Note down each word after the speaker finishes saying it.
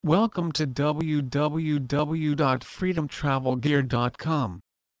Welcome to www.freedomtravelgear.com.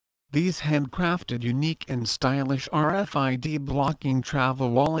 These handcrafted, unique and stylish RFID blocking travel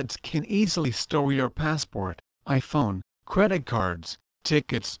wallets can easily store your passport, iPhone, credit cards,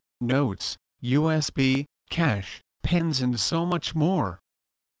 tickets, notes, USB, cash, pens and so much more.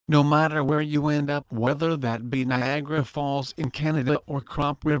 No matter where you end up, whether that be Niagara Falls in Canada or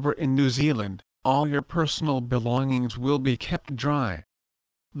Crop River in New Zealand, all your personal belongings will be kept dry.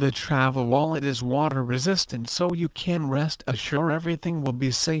 The travel wallet is water resistant, so you can rest assured everything will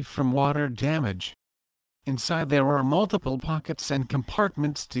be safe from water damage. Inside there are multiple pockets and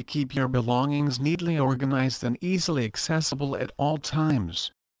compartments to keep your belongings neatly organized and easily accessible at all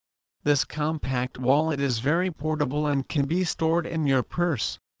times. This compact wallet is very portable and can be stored in your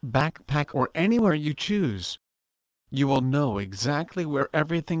purse, backpack or anywhere you choose. You will know exactly where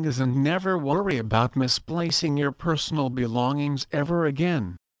everything is and never worry about misplacing your personal belongings ever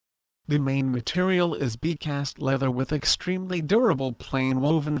again. The main material is be-cast leather with extremely durable plain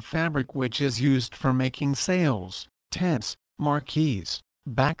woven fabric, which is used for making sails, tents, marquees,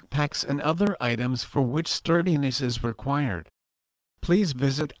 backpacks and other items for which sturdiness is required. Please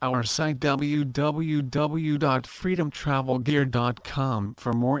visit our site www.freedomtravelgear.com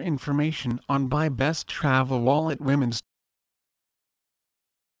for more information on Buy Best Travel Wallet Women's